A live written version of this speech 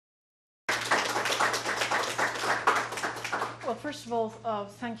first of all,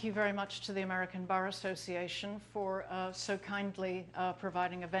 thank you very much to the American Bar Association for so kindly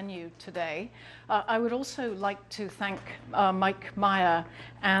providing a venue today. I would also like to thank Mike Maya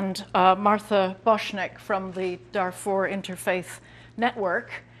and Martha Boschnick from the Darfur Interfaith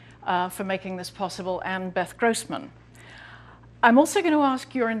Network for making this possible, and Beth Grossman. I'm also going to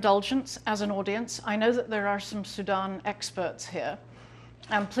ask your indulgence as an audience. I know that there are some Sudan experts here.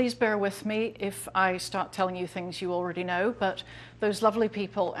 And please bear with me if I start telling you things you already know, but those lovely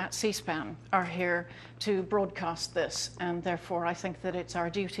people at C-SPAN are here to broadcast this, and therefore I think that it's our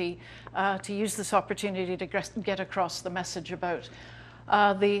duty to use this opportunity to get across the message about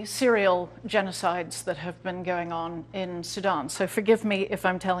the serial genocides that have been going on in Sudan. So forgive me if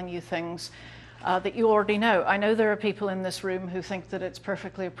I'm telling you things that you already know. I know there are people in this room who think that it's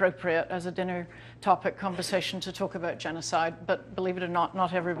perfectly appropriate as a dinner topic conversation to talk about genocide, but believe it or not,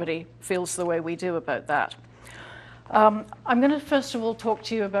 not everybody feels the way we do about that. I'm going to first of all talk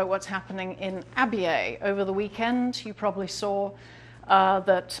to you about what's happening in Abyei. Over the weekend, you probably saw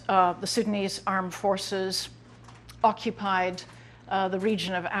that the Sudanese armed forces occupied the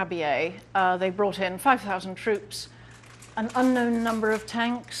region of Abyei. They brought in 5,000 troops, an unknown number of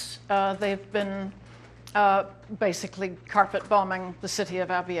tanks. They've been basically carpet bombing the city of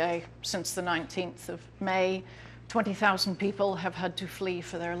Abyei since the 19th of May. 20,000 people have had to flee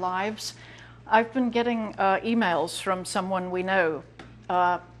for their lives. I've been getting emails from someone we know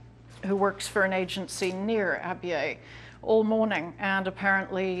who works for an agency near Abyei all morning, and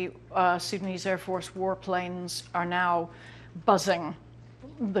apparently Sudanese Air Force warplanes are now buzzing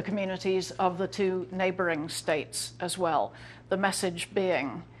the communities of the two neighboring states as well, the message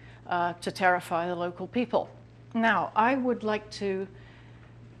being to terrify the local people. Now, I would like to,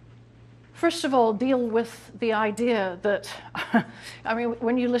 first of all, deal with the idea that, I mean,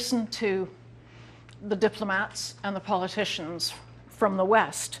 when you listen to the diplomats and the politicians from the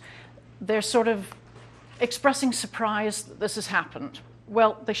West, they're sort of expressing surprise that this has happened.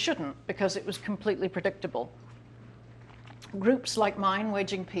 Well, they shouldn't, because it was completely predictable. Groups like mine,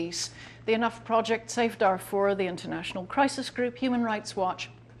 Waging Peace, the Enough Project, Save Darfur, the International Crisis Group, Human Rights Watch,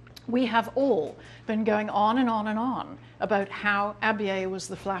 we have all been going on and on and on about how Abyei was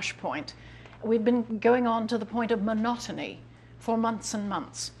the flashpoint. We've been going on to the point of monotony for months and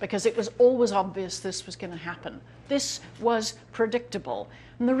months, because it was always obvious this was going to happen. This was predictable.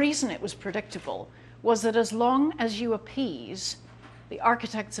 And the reason it was predictable was that as long as you appease the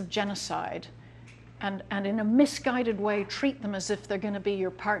architects of genocide and in a misguided way treat them as if they're going to be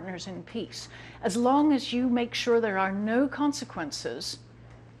your partners in peace, as long as you make sure there are no consequences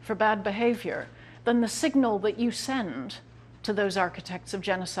for bad behavior, then the signal that you send to those architects of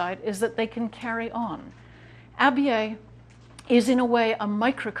genocide is that they can carry on. Abyei is in a way a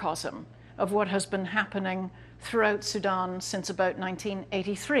microcosm of what has been happening throughout Sudan since about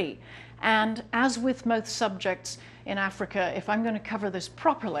 1983. And as with most subjects in Africa, if I'm going to cover this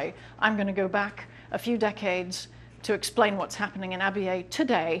properly, I'm going to go back a few decades to explain what's happening in Abyei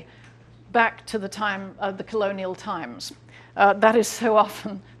today, back to the time of the colonial times. That is so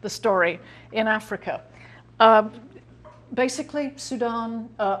often the story in Africa. Basically, Sudan,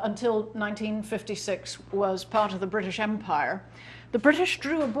 until 1956, was part of the British Empire. The British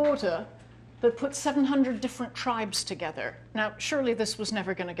drew a border that put 700 different tribes together. Now, surely this was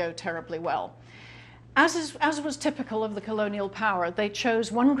never going to go terribly well. As was typical of the colonial power, they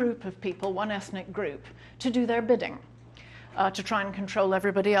chose one group of people, one ethnic group, to do their bidding, to try and control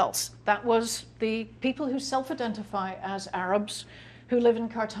everybody else. That was the people who self-identify as Arabs, who live in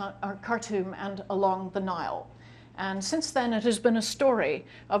Khartoum and along the Nile. And since then, it has been a story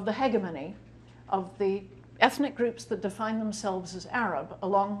of the hegemony of the ethnic groups that define themselves as Arab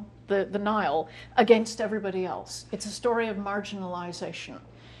along the Nile against everybody else. It's a story of marginalization.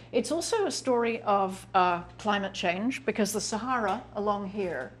 It's also a story of climate change, because the Sahara along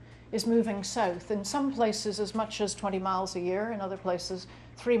here is moving south, in some places as much as 20 miles a year, in other places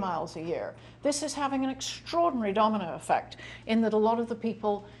 3 miles a year. This is having an extraordinary domino effect in that a lot of the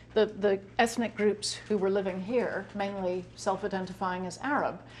people, the ethnic groups who were living here, mainly self-identifying as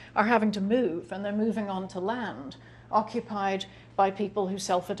Arab, are having to move, and they're moving onto land occupied by people who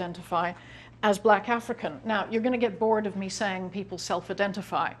self-identify as Black African. Now, you're going to get bored of me saying people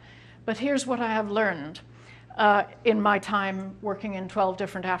self-identify, but here's what I have learned in my time working in 12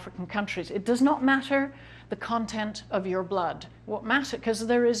 different African countries. It does not matter the content of your blood. What matters, because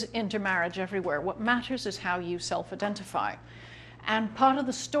there is intermarriage everywhere, what matters is how you self-identify. And part of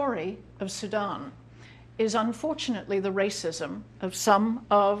the story of Sudan is unfortunately the racism of some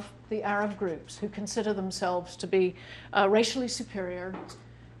of the Arab groups who consider themselves to be racially superior,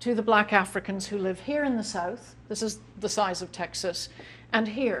 to the black Africans who live here in the south. This is the size of Texas, and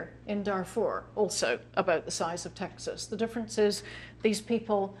here in Darfur, also about the size of Texas. The difference is these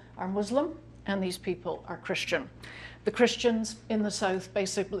people are Muslim and these people are Christian. The Christians in the south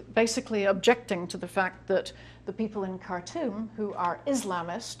basically objecting to the fact that the people in Khartoum who are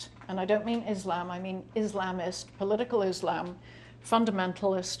Islamist, and I don't mean Islam, I mean Islamist, political Islam,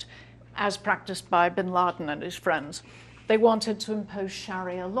 fundamentalist, as practiced by bin Laden and his friends, they wanted to impose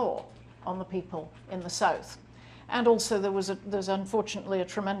Sharia law on the people in the south. And also there's unfortunately a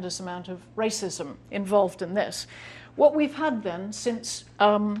tremendous amount of racism involved in this. What we've had then since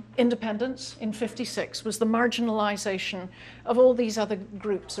independence in '56 was the marginalization of all these other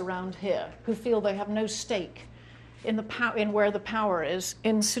groups around here who feel they have no stake in where the power is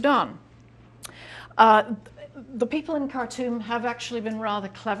in Sudan. The people in Khartoum have actually been rather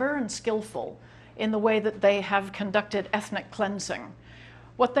clever and skillful in the way that they have conducted ethnic cleansing.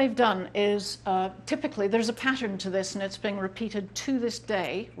 What they've done is, typically, there's a pattern to this, and it's being repeated to this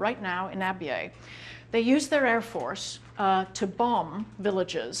day, right now in Abyei. They use their air force to bomb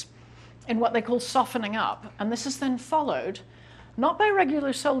villages in what they call softening up, and this is then followed not by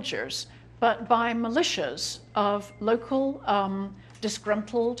regular soldiers, but by militias of local,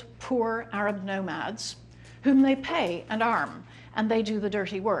 disgruntled, poor Arab nomads, whom they pay and arm, and they do the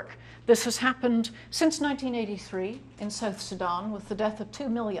dirty work. This has happened since 1983 in South Sudan with the death of 2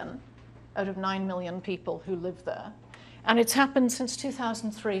 million out of 9 million people who live there. And it's happened since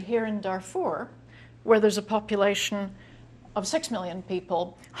 2003 here in Darfur, where there's a population of 6 million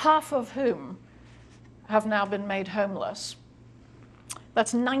people, half of whom have now been made homeless.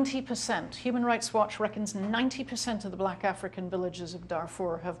 That's 90%. Human Rights Watch reckons 90% of the black African villages of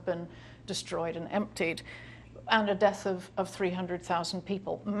Darfur have been destroyed and emptied, and a death of 300,000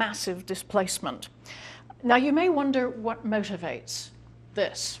 people. Massive displacement. Now, you may wonder what motivates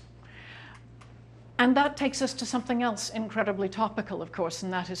this. And that takes us to something else incredibly topical, of course,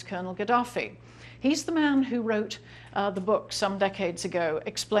 and that is Colonel Gaddafi. He's the man who wrote the book some decades ago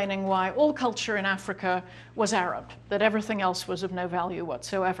explaining why all culture in Africa was Arab, that everything else was of no value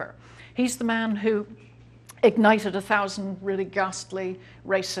whatsoever. He's the man who ignited 1,000 really ghastly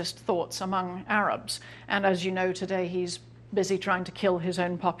racist thoughts among Arabs. And as you know, today he's busy trying to kill his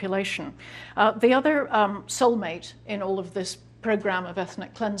own population. The other soulmate in all of this program of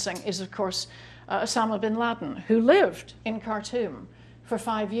ethnic cleansing is, of course, Osama bin Laden, who lived in Khartoum for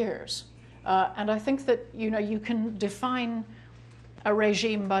 5 years. And I think that, you can define a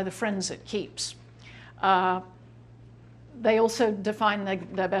regime by the friends it keeps. They also define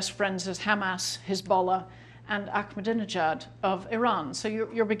their best friends as Hamas, Hezbollah, and Ahmadinejad of Iran. So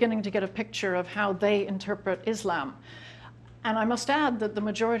you're beginning to get a picture of how they interpret Islam. And I must add that the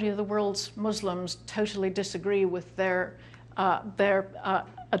majority of the world's Muslims totally disagree with their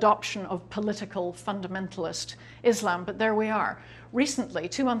adoption of political fundamentalist Islam, but there we are. Recently,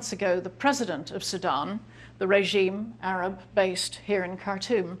 2 months ago, the president of Sudan, the regime, Arab-based here in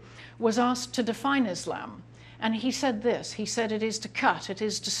Khartoum, was asked to define Islam. And he said this, he said, it is to cut, it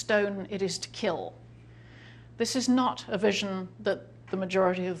is to stone, it is to kill. This is not a vision that the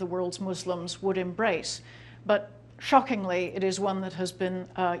majority of the world's Muslims would embrace, but shockingly, it is one that has been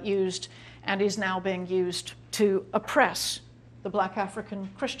used and is now being used to oppress the black African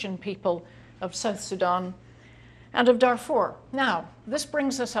Christian people of South Sudan and of Darfur. Now, this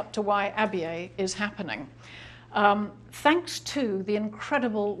brings us up to why Abyei is happening. Thanks to the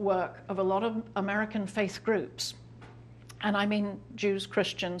incredible work of a lot of American faith groups, and I mean Jews,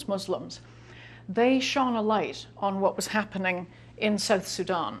 Christians, Muslims, they shone a light on what was happening in South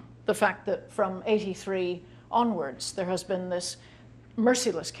Sudan. The fact that from '83 onwards, there has been this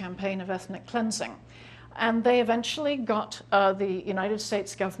merciless campaign of ethnic cleansing. And they eventually got the United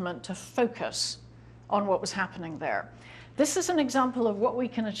States government to focus on what was happening there. This is an example of what we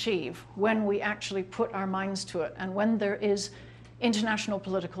can achieve when we actually put our minds to it and when there is international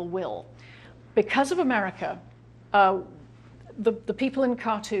political will. Because of America, the people in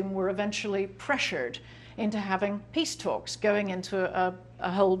Khartoum were eventually pressured into having peace talks, going into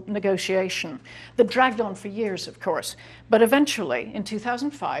a whole negotiation that dragged on for years, of course. But eventually, in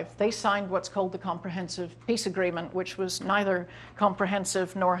 2005, they signed what's called the Comprehensive Peace Agreement, which was neither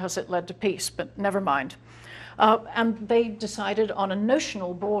comprehensive nor has it led to peace, but never mind. And they decided on a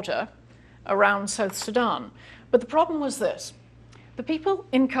notional border around South Sudan. But the problem was this. The people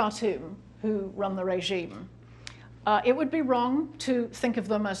in Khartoum who run the regime, it would be wrong to think of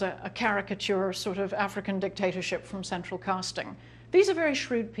them as a caricature sort of African dictatorship from central casting. These are very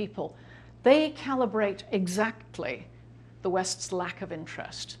shrewd people. They calibrate exactly the West's lack of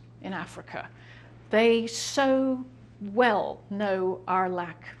interest in Africa. They so well know our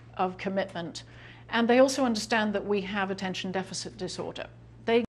lack of commitment, and they also understand that we have attention deficit disorder.